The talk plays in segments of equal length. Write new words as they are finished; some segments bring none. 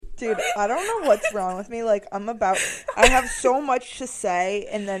Dude, I don't know what's wrong with me. Like, I have so much to say,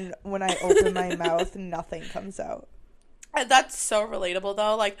 and then when I open my mouth, nothing comes out. That's so relatable,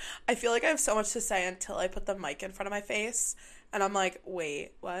 though. Like, I feel like I have so much to say until I put the mic in front of my face, and I'm like,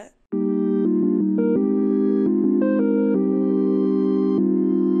 wait, what?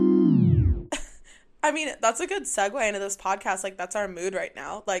 I mean, that's a good segue into this podcast. Like, that's our mood right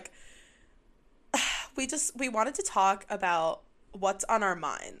now. Like, we wanted to talk about what's on our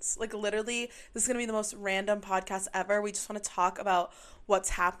minds. Like, literally, this is going to be the most random podcast ever. We just want to talk about what's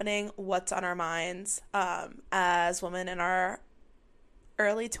happening, what's on our minds as women in our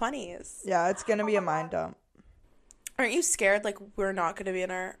early 20s. Yeah, it's going to be a mind dump. Aren't you scared, like, we're not going to be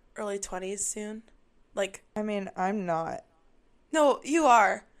in our early 20s soon? Like, I mean, I'm not. No, you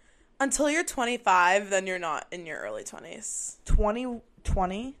are. Until you're 25, then you're not in your early 20s. 20,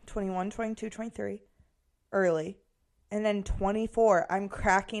 21, 22, 23. Early. And then 24, I'm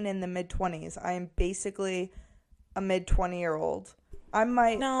cracking in the mid-20s. I am basically a mid-20-year-old. I'm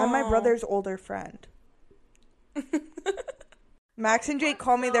my brother's older friend. Max and Jake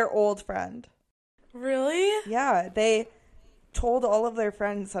call me their old friend. Really? Yeah, they told all of their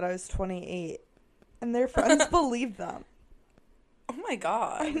friends that I was 28. And their friends believed them. Oh my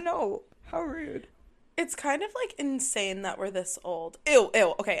god. I know. How rude. It's kind of, like, insane that we're this old. Ew.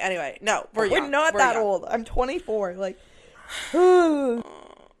 Okay, anyway. No, we're young. We're not that old. I'm 24. Like,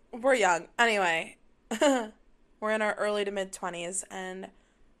 we're young. Anyway, we're in our early to mid-20s, and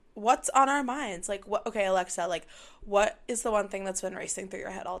what's on our minds? Like, what? Okay, Alexa, like, what is the one thing that's been racing through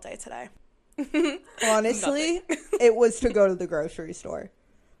your head all day today? Honestly, it was to go to the grocery store.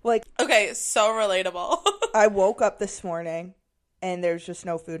 Like, okay, so relatable. I woke up this morning, and there's just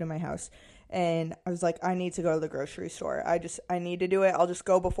no food in my house. And I was like, I need to go to the grocery store. I need to do it. I'll just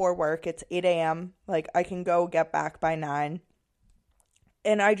go before work. It's 8 a.m. Like, I can go get back by 9.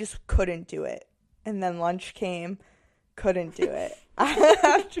 And I just couldn't do it. And then lunch came. Couldn't do it.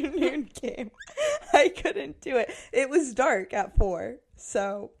 Afternoon came. I couldn't do it. It was dark at 4.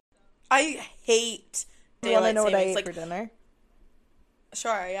 So. I hate daylight savings. You want to know what I ate for dinner?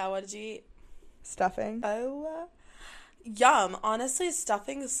 Sure, yeah. What did you eat? Stuffing. Oh, yum. Honestly,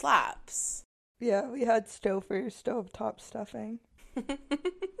 stuffing slaps. Yeah, we had stovetop stuffing.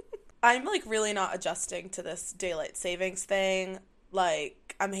 I'm, like, really not adjusting to this daylight savings thing.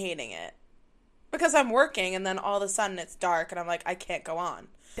 Like, I'm hating it. Because I'm working, and then all of a sudden it's dark, and I'm like, I can't go on.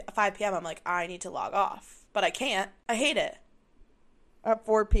 At 5 p.m., I'm like, I need to log off. But I can't. I hate it. At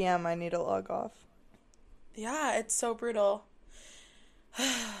 4 p.m., I need to log off. Yeah, it's so brutal.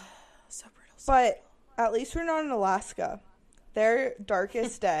 So brutal. But at least we're not in Alaska. Their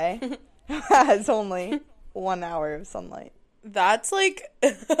darkest day has only 1 hour of sunlight. That's like,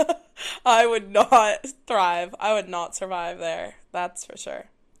 I would not thrive. I would not survive there. That's for sure.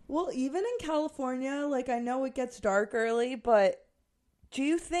 Well, even in California, like, I know it gets dark early, but do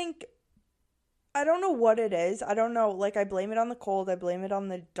you think, I don't know what it is. I don't know. Like, I blame it on the cold. I blame it on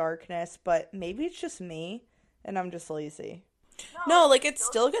the darkness, but maybe it's just me and I'm just lazy. No, like, it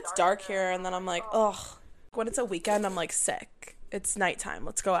still gets dark here, and then I'm like, ugh. When it's a weekend, I'm like, sick. It's nighttime.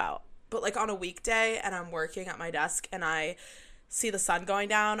 Let's go out. But, like, on a weekday and I'm working at my desk and I see the sun going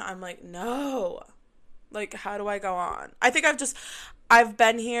down, I'm like, no. Like, how do I go on? I think I've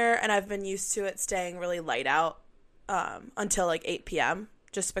been here and I've been used to it staying really light out until, like, 8 p.m.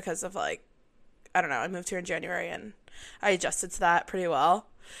 just because of, like, I don't know. I moved here in January and I adjusted to that pretty well.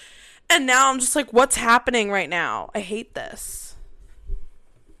 And now I'm just like, what's happening right now? I hate this.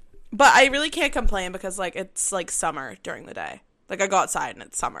 But I really can't complain because, like, it's, like, summer during the day. Like, I go outside and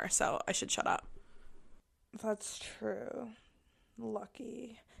it's summer, so I should shut up. That's true.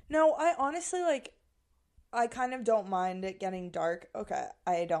 Lucky. No, I honestly, like, I kind of don't mind it getting dark. Okay,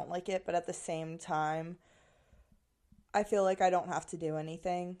 I don't like it, but at the same time, I feel like I don't have to do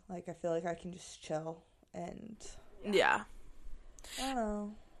anything. Like, I feel like I can just chill and... Yeah. I don't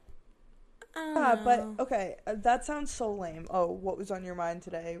know. But, okay, that sounds so lame. Oh, what was on your mind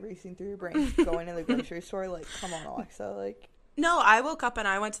today? Racing through your brain, going to the grocery store? Like, come on, Alexa, like... No, I woke up and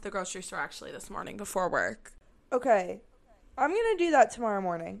I went to the grocery store, actually, this morning before work. Okay, I'm gonna do that tomorrow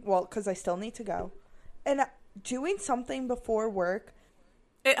morning. Well, because I still need to go. And doing something before work...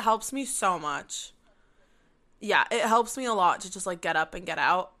 It helps me so much. Yeah, it helps me a lot to just, like, get up and get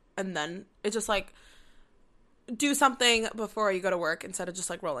out. And then it just, like... do something before you go to work instead of just,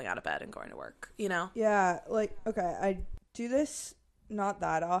 like, rolling out of bed and going to work, you know? Yeah, like, okay, I do this not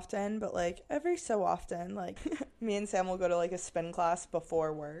that often, but, like, every so often. Like, me and Sam will go to, like, a spin class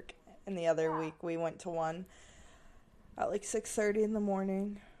before work, and the other week we went to one at, like, 6:30 in the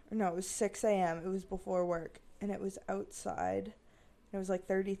morning. No, it was 6 a.m. It was before work, and it was outside, It was like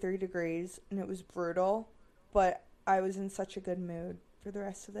 33 degrees, and it was brutal, but I was in such a good mood for the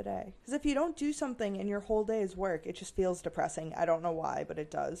rest of the day. Because if you don't do something and your whole day is work, it just feels depressing. I don't know why, but it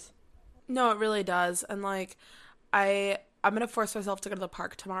does. No, it really does. And like I'm gonna force myself to go to the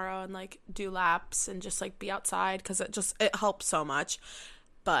park tomorrow and like do laps and just like be outside because it helps so much.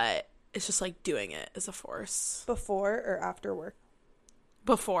 But it's just like doing it is a force. Before or after work?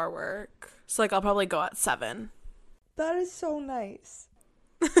 Before work. So like I'll probably go at 7. That is so nice.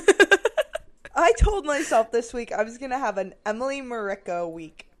 I told myself this week I was going to have an Emily Mariko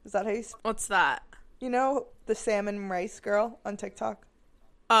week. Is that how you What's that? You know, the salmon rice girl on TikTok?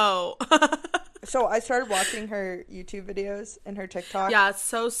 Oh. So I started watching her YouTube videos and her TikTok. Yeah, it's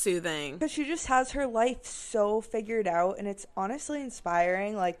so soothing. Because she just has her life so figured out, and it's honestly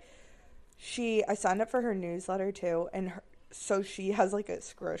inspiring. Like, I signed up for her newsletter too, and so she has like a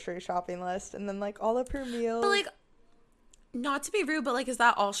grocery shopping list, and then like all of her meals. But like, not to be rude, but like, is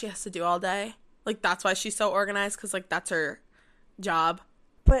that all she has to do all day? Like, that's why she's so organized, because like that's her job.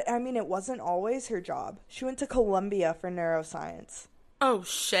 But I mean, it wasn't always her job. She went to Columbia for neuroscience. Oh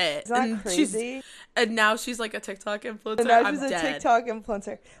shit! Isn't that crazy? And now she's like a TikTok influencer. And now I'm she's a dead. TikTok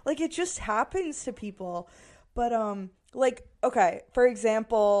influencer. Like, it just happens to people. But like, okay, for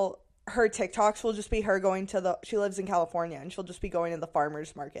example, her TikToks will just be her going to she lives in California, and she'll just be going to the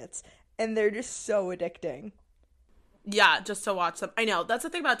farmers markets, and they're just so addicting. Yeah, just to watch them. I know, that's the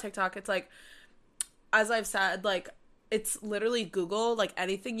thing about TikTok. It's like, as I've said, like, it's literally Google. Like,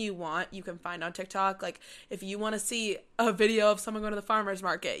 anything you want, you can find on TikTok. Like, if you want to see a video of someone going to the farmer's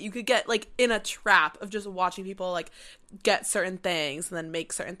market, you could get, like, in a trap of just watching people, like, get certain things and then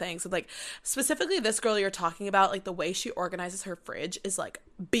make certain things. And, like, specifically this girl you're talking about, like, the way she organizes her fridge is, like,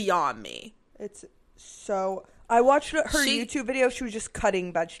 beyond me. It's so... I watched her YouTube video. She was just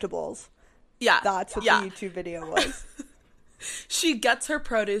cutting vegetables. Yeah. That's what the YouTube video was. She gets her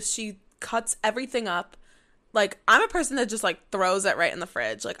produce. She cuts everything up. Like, I'm a person that just, like, throws it right in the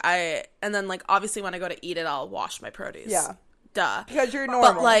fridge. Like, and then, like, obviously when I go to eat it, I'll wash my produce. Yeah. Duh. Because you're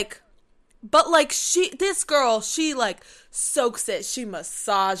normal. But, like, this girl, she, like, soaks it. She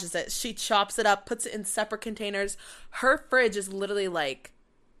massages it. She chops it up, puts it in separate containers. Her fridge is literally, like,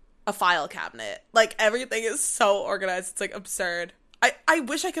 a file cabinet. Like, everything is so organized. It's, like, absurd. I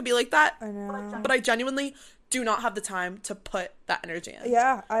wish I could be like that. I know. But I genuinely do not have the time to put that energy in.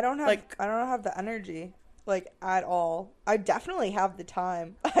 Yeah, I don't have the energy. Like, at all. I definitely have the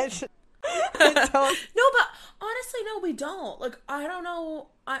time. I don't. No, but honestly, no, we don't. Like, I don't know.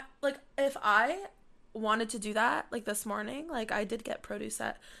 If I wanted to do that, like, this morning, like, I did get produce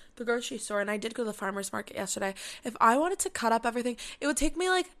at the grocery store, and I did go to the farmer's market yesterday. If I wanted to cut up everything, it would take me,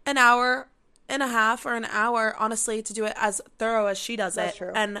 like, an hour and a half or an hour, honestly, to do it as thorough as she does it. That's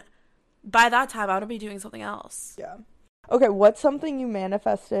true. And by that time, I would be doing something else. Yeah. Okay, what's something you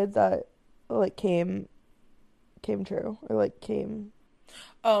manifested that, like, came true, or like came...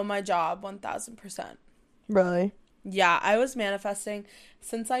 Oh, my job, 1000%. Really? Yeah, I was manifesting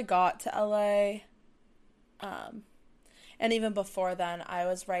since I got to LA, and even before then, I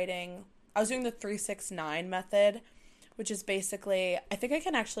was doing the 369 method, which is basically, I think I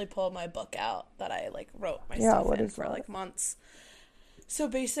can actually pull my book out that I, like, wrote myself in for, like, months. So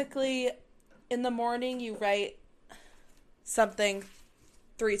basically, in the morning, you write something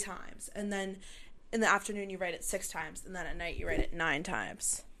 3 times, and then in the afternoon, you write it 6 times, and then at night, you write it 9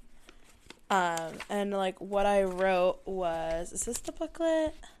 times. And, like, what I wrote was... Is this the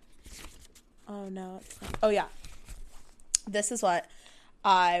booklet? Oh, no, it's not. Oh, yeah. This is what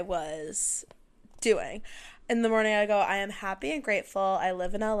I was doing. In the morning, I go, I am happy and grateful. I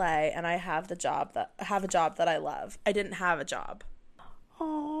live in LA, and I have a job that I love. I didn't have a job.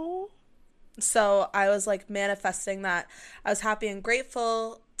 Oh. So I was, like, manifesting that I was happy and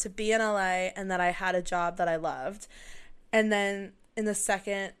grateful to be in LA and that I had a job that I loved. And then in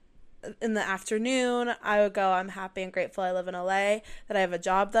the afternoon, I would go, I'm happy and grateful I live in LA, that I have a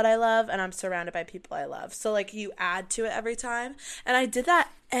job that I love, and I'm surrounded by people I love. So, like, you add to it every time. And I did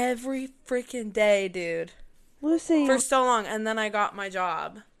that every freaking day, dude. Lucy. For so long. And then I got my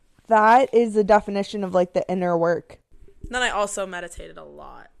job. That is the definition of, like, the inner work. Then I also meditated a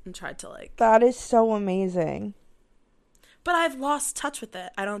lot and tried to, like... That is so amazing. But I've lost touch with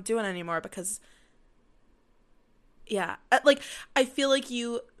it. I don't do it anymore because, yeah. Like, I feel like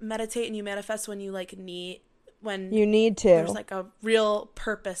you meditate and you manifest when you, like, when you need to. There's, like, a real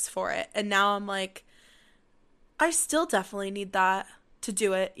purpose for it. And now I'm like, I still definitely need that to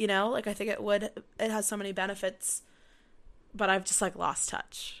do it, you know? Like, I think it has so many benefits, but I've just, like, lost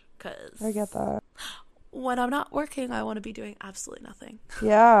touch because I get that. When I'm not working, I want to be doing absolutely nothing.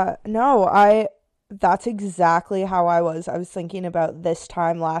 Yeah. No, that's exactly how I was. I was thinking about this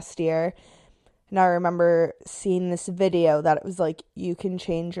time last year, and I remember seeing this video that it was like, you can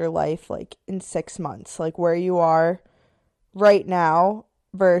change your life like in 6 months. Like where you are right now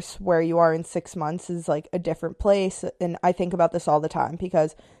versus where you are in 6 months is like a different place. And I think about this all the time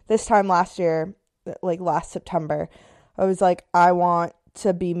because this time last year, like last September, I was like, I want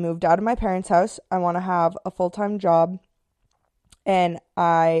to be moved out of my parents' house. I want to have a full-time job, and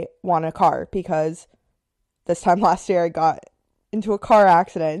I want a car because this time last year I got into a car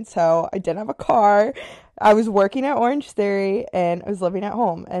accident, so I didn't have a car. I was working at Orange Theory and I was living at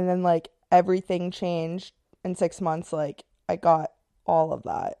home, and then like everything changed in 6 months. Like I got all of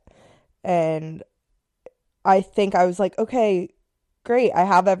that, and I think I was like, okay, great, I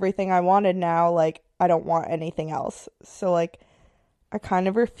have everything I wanted now. Like I don't want anything else. So like I kind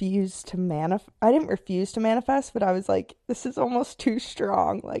of refused to I didn't refuse to manifest, but I was like, this is almost too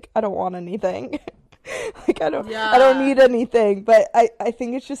strong. Like I don't want anything. Like I don't need anything. But I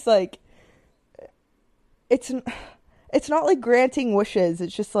think it's just like it's not like granting wishes.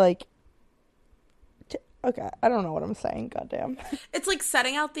 It's just like okay, I don't know what I'm saying. Goddamn. It's like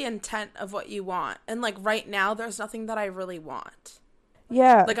setting out the intent of what you want. And like right now there's nothing that I really want.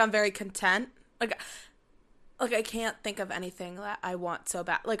 Yeah. Like I'm very content. Like, I can't think of anything that I want so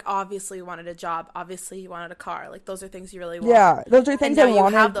bad. Like, obviously you wanted a job. Obviously you wanted a car. Like, those are things you really want. Yeah, those are things I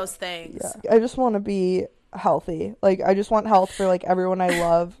wanted. You have those things. Yeah. I just want to be healthy. Like, I just want health for, like, everyone I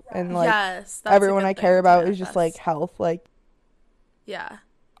love. And, like, yes, everyone I care about is just, like, health. Like, yeah.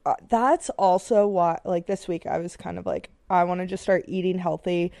 That's also why, like, this week I was kind of like, I want to just start eating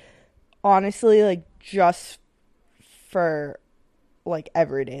healthy. Honestly, like, just for, like,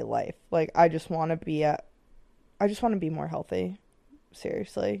 everyday life. Like, I just want to be more healthy,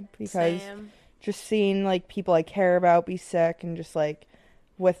 seriously, because just seeing like people I care about be sick, and just like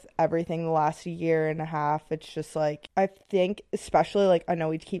with everything the last year and a half, it's just like, I think especially like, I know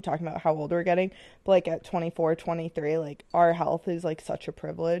we keep talking about how old we're getting, but like at 24, 23, like our health is like such a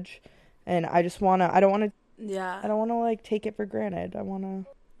privilege, and I don't want to like take it for granted.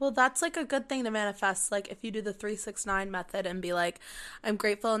 Well, that's like a good thing to manifest. Like if you do the 3-6-9 method and be like, I'm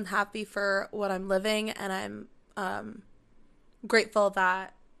grateful and happy for what I'm living, and I'm grateful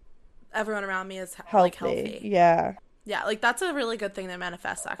that everyone around me is healthy. Yeah, like that's a really good thing to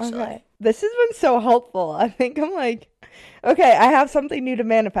manifest, actually. Okay. This has been so helpful. I think I'm like, okay, I have something new to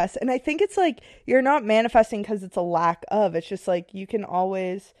manifest. And I think it's like, you're not manifesting because it's a lack of. It's just like, you can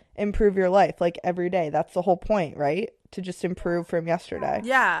always improve your life like every day. That's the whole point, right? To just improve from yesterday.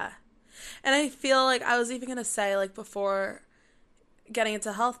 Yeah. And I feel like I was even going to say, like, before getting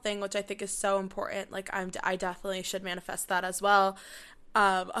into health thing, which I think is so important, like I definitely should manifest that as well.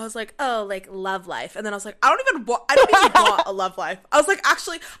 I was like, oh, like love life, and then I was like, I don't even want a love life. I was like,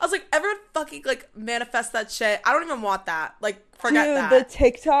 everyone fucking like manifest that shit. I don't even want that. Like, forget that. The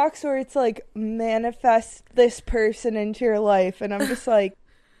TikToks where it's like, manifest this person into your life, and I'm just like,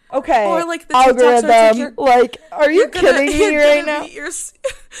 okay, or like the algorithm, like are you kidding me right now?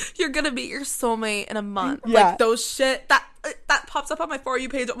 You're gonna meet your soulmate in a month. Yeah. Like those shit that pops up on my For You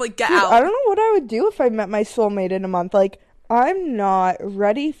page. I'm like, get Dude, out. I don't know what I would do if I met my soulmate in a month. Like, I'm not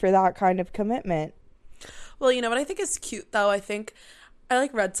ready for that kind of commitment. Well, you know what I think is cute though? I think I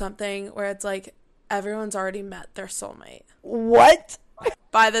like read something where it's like, everyone's already met their soulmate. What?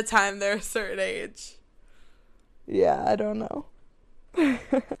 By the time they're a certain age. Yeah, I don't know.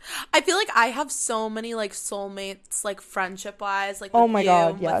 I feel like I have so many like soulmates, like friendship wise, like oh my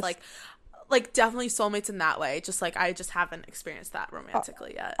god, yes, with, like definitely soulmates in that way. Just like I just haven't experienced that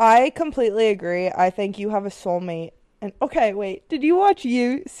romantically yet. I completely agree. I think you have a soulmate. And okay, wait, did you watch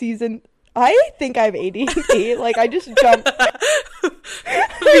You season? I think I have ADHD. Like I just jumped.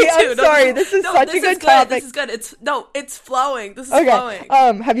 I'm sorry. This is such a good topic. This is good. It's flowing. This is flowing.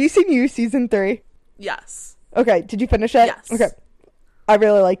 Have you seen You season 3? Yes. Okay. Did you finish it? Yes. Okay. I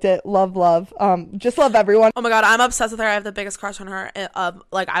really liked it. Love. Just love everyone. Oh my god, I'm obsessed with her. I have the biggest crush on her.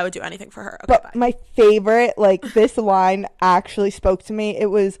 Like I would do anything for her. Okay, but bye. My favorite, like this line actually spoke to me. It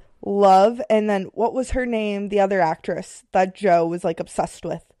was love, and then what was her name? The other actress that Joe was like obsessed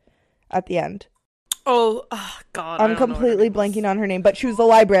with at the end. Oh god, I'm completely blanking on her name, but she was a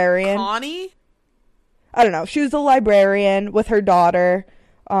librarian. Connie? I don't know. She was a librarian with her daughter.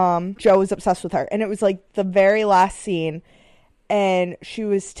 Joe was obsessed with her, and it was like the very last scene. And she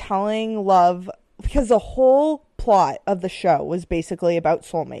was telling Love, because the whole plot of the show was basically about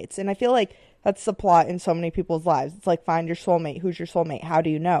soulmates. And I feel like that's the plot in so many people's lives. It's like, find your soulmate. Who's your soulmate? How do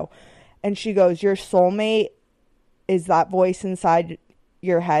you know? And she goes, your soulmate is that voice inside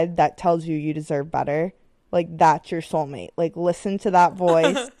your head that tells you you deserve better. Like, that's your soulmate. Like, listen to that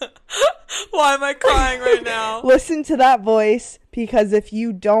voice. Why am I crying right now? Listen to that voice, because if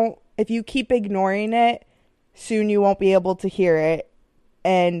you keep ignoring it, soon you won't be able to hear it.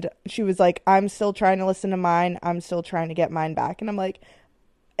 And she was like, I'm still trying to listen to mine. I'm still trying to get mine back. And I'm like,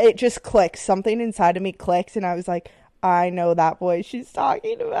 it just clicks. Something inside of me clicks. And I was like, I know that voice she's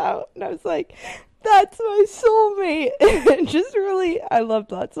talking about. And I was like, that's my soulmate. And just really, I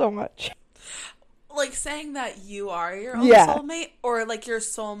loved that so much. Like saying that you are your own soulmate, or like your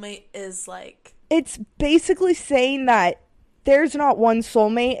soulmate is like... It's basically saying that there's not one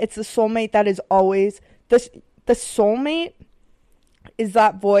soulmate. It's the soulmate that is always... The soulmate is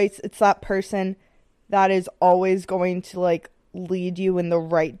that voice. It's that person that is always going to like lead you in the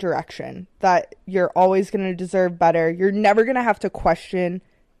right direction. That you're always going to deserve better. You're never going to have to question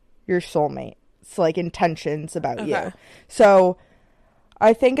your soulmate's like intentions about you. So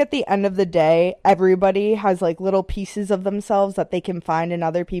I think at the end of the day, everybody has like little pieces of themselves that they can find in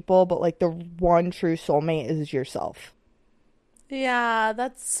other people, but like the one true soulmate is yourself. Yeah,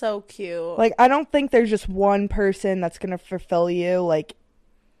 that's so cute. Like, I don't think there's just one person that's going to fulfill you. Like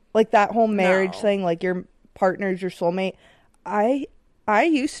that whole marriage thing, like your partner's your soulmate. I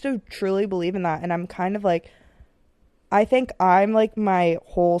used to truly believe in that. And I'm kind of like, I think I'm like my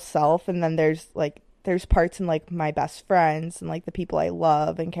whole self. And then there's parts in like my best friends and like the people I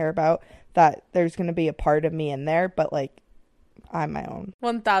love and care about that there's going to be a part of me in there. But like, I'm my own.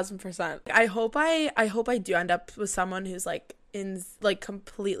 1000%. I hope I do end up with someone who's like in like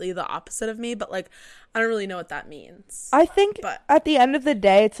completely the opposite of me, but like I don't really know what that means. I think at the end of the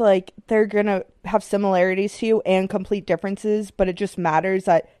day, it's like they're gonna have similarities to you and complete differences, but it just matters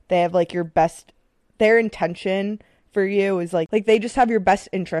that they have like their intention for you is like they just have your best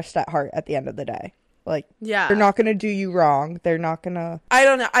interest at heart at the end of the day. Like, yeah, they're not gonna do you wrong. They're not gonna... I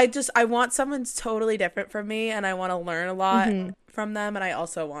don't know. I want someone totally different from me, and I want to learn a lot from them, and I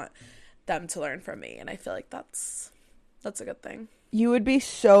also want them to learn from me, and I feel like that's a good thing. You would be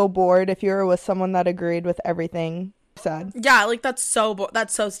so bored if you were with someone that agreed with everything said. Yeah, like that's so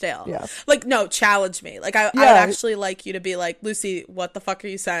stale. Yeah. Like, no, challenge me. Like I'd actually like you to be like, Lucy, what the fuck are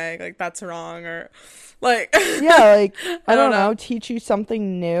you saying? Like that's wrong, or like yeah, like I don't know, teach you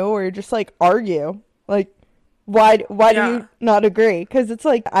something new, or just like argue. Like why do you not agree? Because it's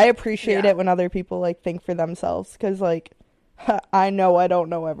like I appreciate it when other people like think for themselves, because like I know I don't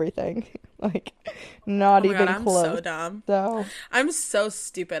know everything. Like, not even close. I'm so dumb. So I'm so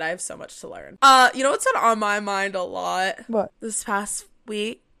stupid. I have so much to learn. You know what's been on my mind a lot? What? This past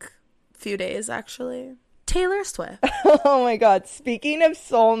week, few days actually. Taylor Swift. Oh my god. Speaking of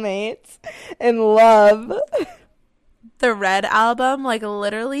soulmates and love. The Red album, like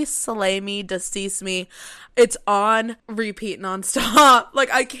literally slay me, decease me. It's on repeat nonstop.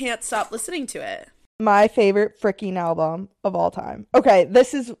 Like I can't stop listening to it. My favorite freaking album of all time. Okay,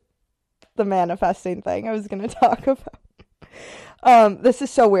 this is the manifesting thing I was going to talk about. This is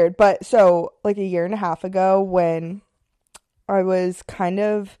so weird, but so like a year and a half ago, when I was kind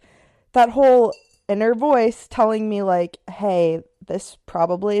of that whole inner voice telling me like, hey, this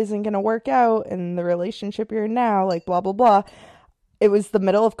probably isn't going to work out in the relationship you're in now, like blah, blah, blah. It was the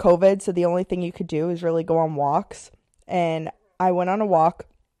middle of COVID, so the only thing you could do is really go on walks. And I went on a walk,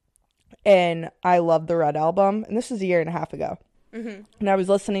 and I loved the Red album. And this was a year and a half ago. Mm-hmm. And I was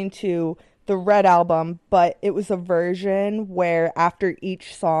listening to the Red album, but it was a version where after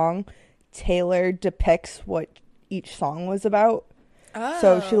each song, Taylor depicts what each song was about. Oh.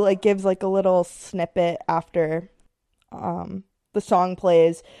 So she like gives like a little snippet after the song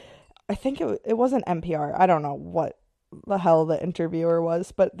plays. I think it wasn't NPR. I don't know what the hell the interviewer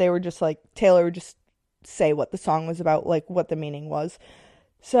was, but they were just like, Taylor would just say what the song was about, like what the meaning was.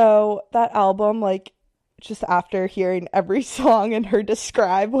 So that album, like, just after hearing every song and her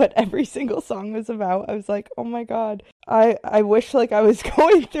describe what every single song was about, I was like, oh my god, I wish like I was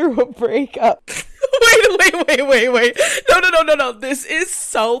going through a breakup. Wait. No. This is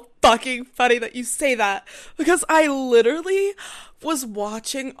so fucking funny that you say that, because I literally was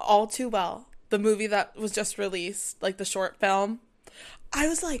watching All Too Well, the movie that was just released, like the short film. I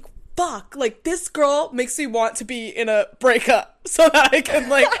was like, fuck, like this girl makes me want to be in a breakup so that I can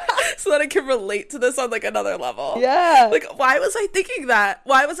like so that I can relate to this on like another level. Yeah. Like, why was I thinking that?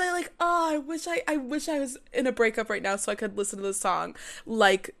 Why was I like, oh, I wish I was in a breakup right now so I could listen to this song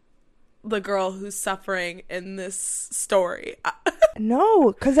like the girl who's suffering in this story.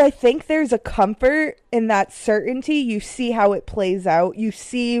 No, because I think there's a comfort in that certainty. You see how it plays out. You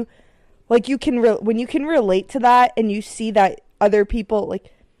see, like, you can when you can relate to that, and you see that other people,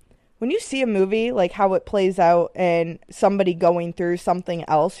 like, when you see a movie, like how it plays out and somebody going through something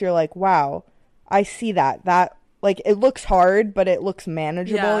else, you're like, wow, I see that like, it looks hard, but it looks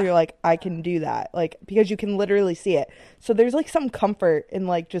manageable. Yeah. You're like, I can do that, like, because you can literally see it. So there's like some comfort in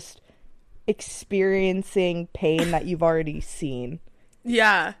like just experiencing pain that you've already seen.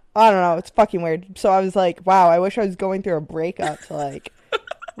 Yeah. I don't know, it's fucking weird. So I was like, wow, I wish I was going through a breakup to like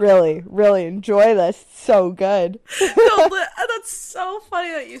really, really enjoy this. It's so good. No, that's so funny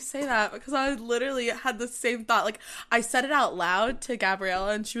that you say that, because I literally had the same thought. Like, I said it out loud to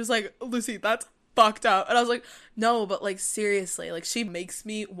Gabriella, and she was like, Lucy, that's fucked up. And I was like, no, but like, seriously, like, she makes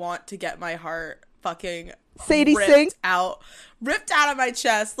me want to get my heart fucking Sadie ripped out of my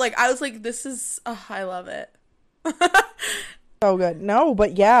chest. Like, I was like, this is, I love it. So good. No,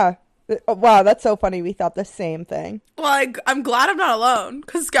 but yeah. Wow, that's so funny. We thought the same thing. Well, I'm glad I'm not alone,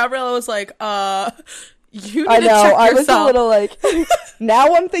 because Gabriella was like, you need I to know. check I was yourself. a little like,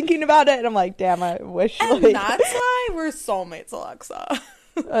 now I'm thinking about it, and I'm like, damn, I wish. And like, that's why we're soulmates, Alexa.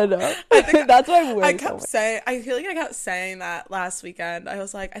 I know. That's why we're I kept soulmates. saying, I feel like I kept saying that last weekend. I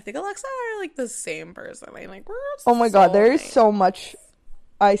was like, I think Alexa and I are like the same person. Like, we're Oh my god, there is soulmates. so much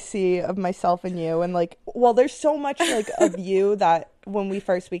I see of myself in you, and like, well, there's so much like of you that when we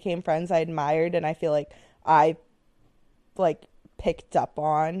first became friends I admired, and I feel like I like picked up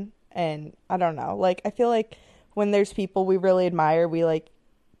on. And I don't know, like, I feel like when there's people we really admire, we like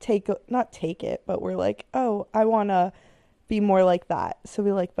not take it, but we're like, oh, I want to be more like that, so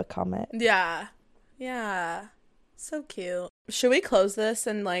we like become it. Yeah, so cute. Should we close this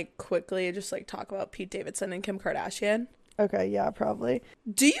and like quickly just like talk about Pete Davidson and Kim Kardashian? Okay, yeah, probably.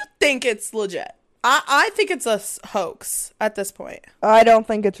 Do you think it's legit? I think it's a hoax at this point. I don't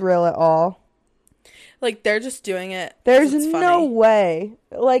think it's real at all. Like, they're just doing it 'cause There's it's no funny. way.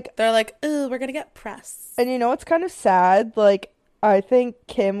 Like, They're like, ooh, we're gonna get press. and you know what's kind of sad? Like, I think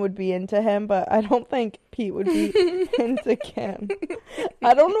Kim would be into him, but I don't think Pete would be into Kim.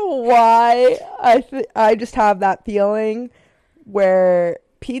 I don't know why. I just have that feeling where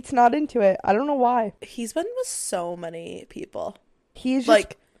Pete's not into it. I don't know why. He's been with so many people. He's just,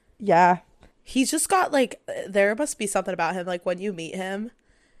 Like, yeah. he's just got, like, there must be something about him. Like, when you meet him,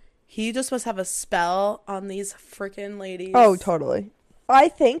 he just must have a spell on these freaking ladies. Oh, totally. I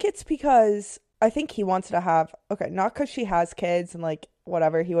think it's because I think he wants to have, okay, not because she has kids and like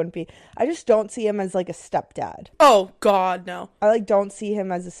whatever, he wouldn't be. I just don't see him as like a stepdad. Oh, God, no. I like don't see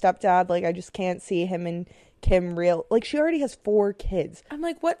him as a stepdad. Like, I just can't see him and Kim real. Like, she already has 4 kids. I'm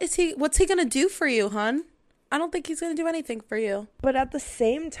like, what's he gonna do for you, hun? I don't think he's gonna do anything for you. But at the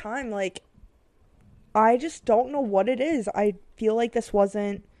same time, like, I just don't know what it is. I feel like this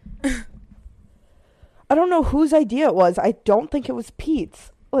wasn't, I don't know whose idea it was. I don't think it was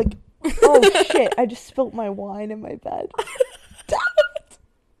Pete's. Like, oh shit, I just spilled my wine in my bed. Damn it.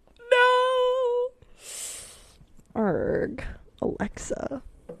 No. Arg. Alexa.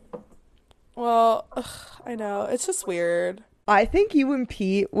 Well, I know. It's just weird. I think you and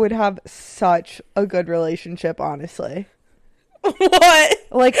Pete would have such a good relationship, honestly. What?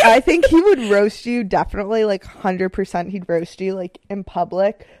 Like, I think he would roast you, definitely, like, 100% he'd roast you, like, in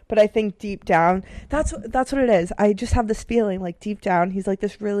public. But I think deep down, that's what it is. I just have this feeling, like, deep down, he's, like,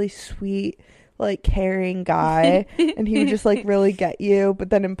 this really sweet, like, caring guy. And he would just, like, really get you.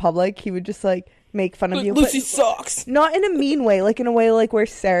 But then in public, he would just, like, make fun of you. Lucy But sucks. not in a mean way, like, in a way, like, where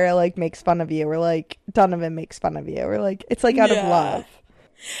Sarah, like, makes fun of you. Or, like, Donovan makes fun of you. Or, like, it's, like, out of love.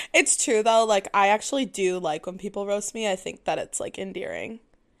 It's true, though. Like, I actually do like when people roast me. I think that it's, like, endearing.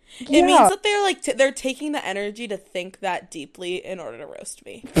 Yeah. It means that they're, like, they're taking the energy to think that deeply in order to roast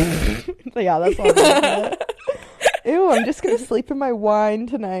me. Yeah, that's all I'm looking at. Ew, I'm just gonna sleep in my wine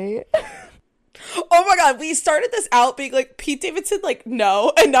tonight. Oh my god, we started this out being like, Pete Davidson, like,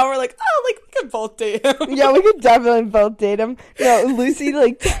 no. And now we're like, oh, like, we can both date him. Yeah, we could definitely both date him. No, Lucy,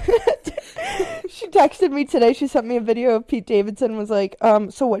 like, she texted me today. She sent me a video of Pete Davidson, was like,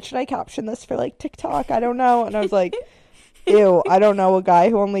 so what should I caption this for, like, TikTok? I don't know. And I was like, ew, I don't know, a guy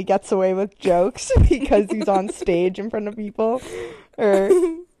who only gets away with jokes because he's on stage in front of people. Or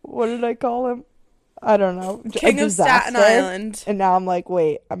what did I call him? I don't know. King of Staten Island. And now I'm like,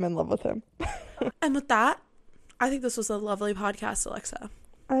 wait, I'm in love with him. And with that, I think this was a lovely podcast, Alexa.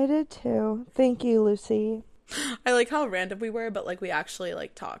 I did too. Thank you, Lucy. I like how random we were, but like we actually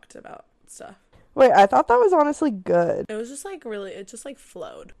like talked about stuff. Wait, I thought that was honestly good. It was just like really, it just like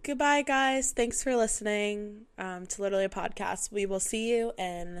flowed. Goodbye, guys. Thanks for listening to Literally a Podcast. We will see you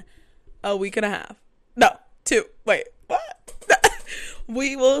in a week and a half. No, 2. Wait, what?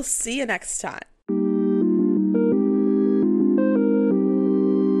 We will see you next time.